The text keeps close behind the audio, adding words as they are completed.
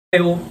Hey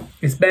all,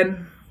 it's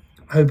Ben.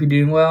 I hope you're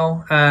doing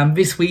well.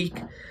 This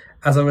week,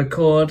 as I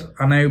record,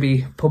 I know it'll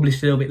be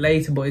published a little bit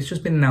later, but it's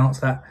just been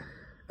announced that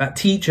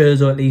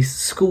teachers, or at least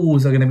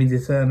schools, are going to be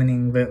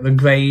determining the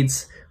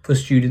grades for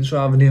students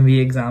rather than the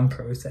exam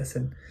process.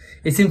 And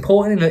it's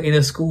important in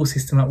a school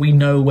system that we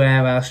know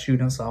where our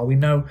students are, we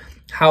know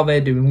how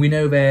they're doing, we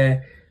know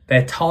their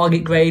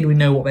target grade, we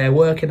know what they're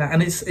working at,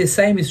 and it's the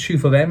same is true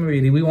for them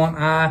really. We want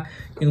our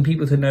young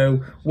people to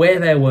know where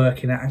they're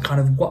working at and kind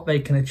of what they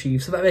can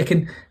achieve so that they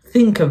can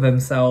think of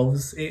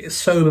themselves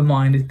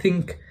sober-minded,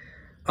 think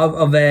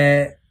of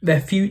their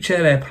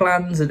future, their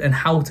plans, and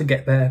how to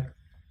get there.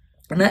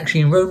 And actually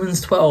in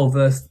Romans 12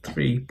 verse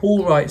 3,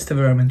 Paul writes to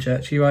the Roman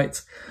church, he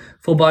writes,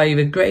 "For by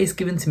the grace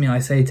given to me I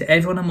say to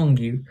everyone among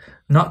you,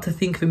 not to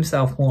think of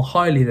himself more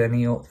highly than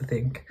he ought to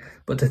think,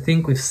 but to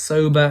think with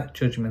sober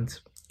judgment,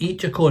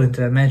 each according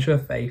to the measure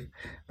of faith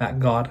that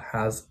God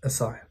has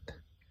assigned."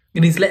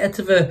 In his letter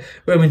to the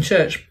Roman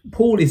church,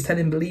 Paul is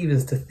telling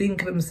believers to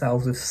think of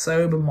themselves with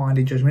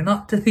sober-minded judgment,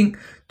 not to think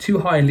too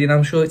highly, and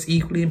I'm sure it's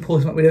equally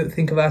important that we don't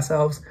think of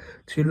ourselves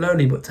too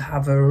lowly, but to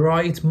have a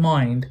right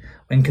mind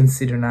when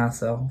considering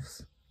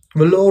ourselves.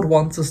 The Lord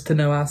wants us to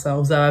know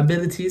ourselves, our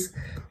abilities,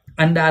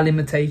 and our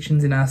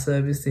limitations in our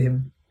service to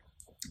him.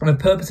 And the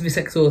purpose of this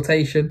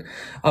exhortation,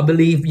 I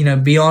believe,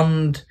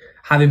 beyond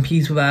having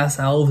peace with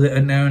ourselves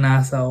and knowing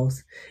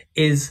ourselves,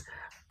 is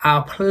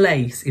our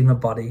place in the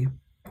body.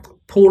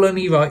 Paul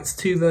only writes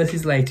 2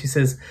 verses later, he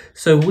says,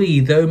 "So we,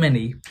 though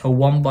many, are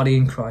one body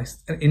in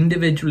Christ, and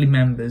individually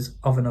members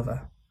of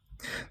another."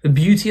 The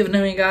beauty of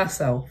knowing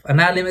ourselves and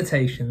our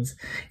limitations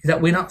is that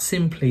we're not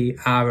simply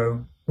our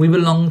own. We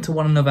belong to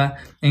one another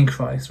in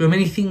Christ. There are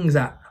many things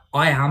that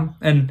I am,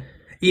 and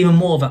even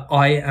more that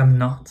I am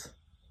not.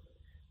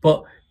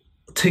 But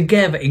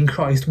together in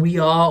Christ, we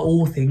are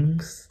all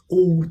things,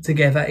 all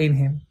together in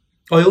him.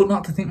 I ought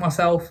not to think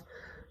myself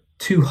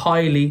too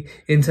highly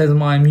in terms of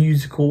my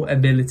musical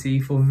ability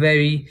for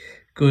very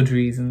good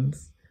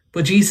reasons.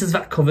 But Jesus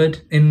that covered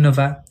in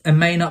another, and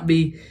may not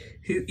be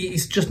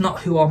it's just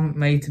not who I'm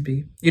made to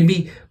be. It'd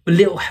be a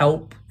little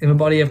help in the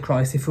body of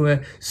Christ if there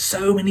were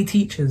so many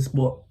teachers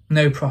but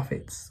no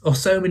prophets, or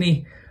so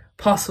many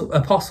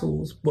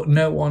apostles but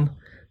no one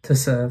to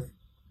serve.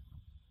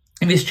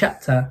 In this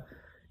chapter,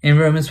 in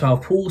Romans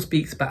 12, Paul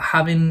speaks about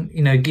having,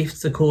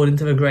 gifts according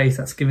to the grace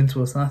that's given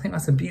to us. And I think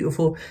that's a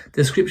beautiful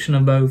description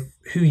of both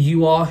who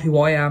you are, who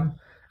I am,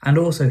 and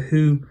also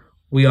who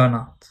we are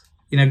not.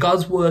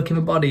 God's work in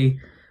the body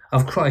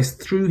of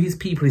Christ through his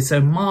people is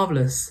so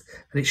marvellous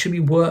that it should be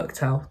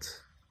worked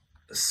out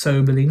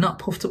soberly, not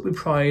puffed up with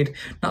pride,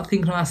 not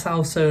thinking of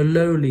ourselves so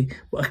lowly,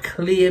 but a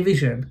clear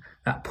vision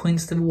that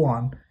points to the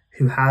one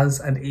who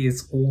has and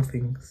is all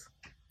things.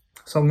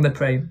 So I'm going to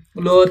pray.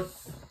 Lord,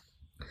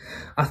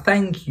 I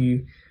thank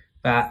you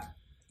that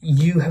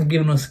you have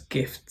given us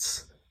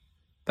gifts,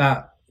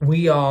 that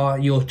we are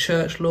your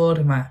church, Lord,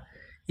 and that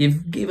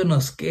you've given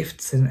us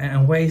gifts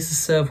and ways to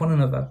serve one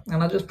another.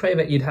 And I just pray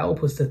that you'd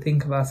help us to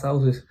think of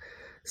ourselves with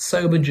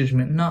sober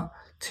judgment, not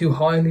too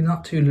highly,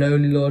 not too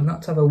lowly, Lord,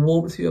 not to have a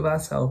warped view of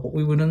ourselves, but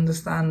we would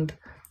understand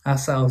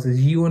ourselves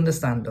as you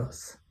understand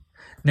us,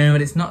 knowing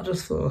that it's not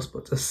just for us,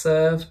 but to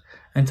serve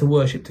and to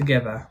worship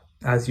together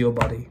as your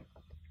body.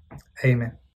 Amen.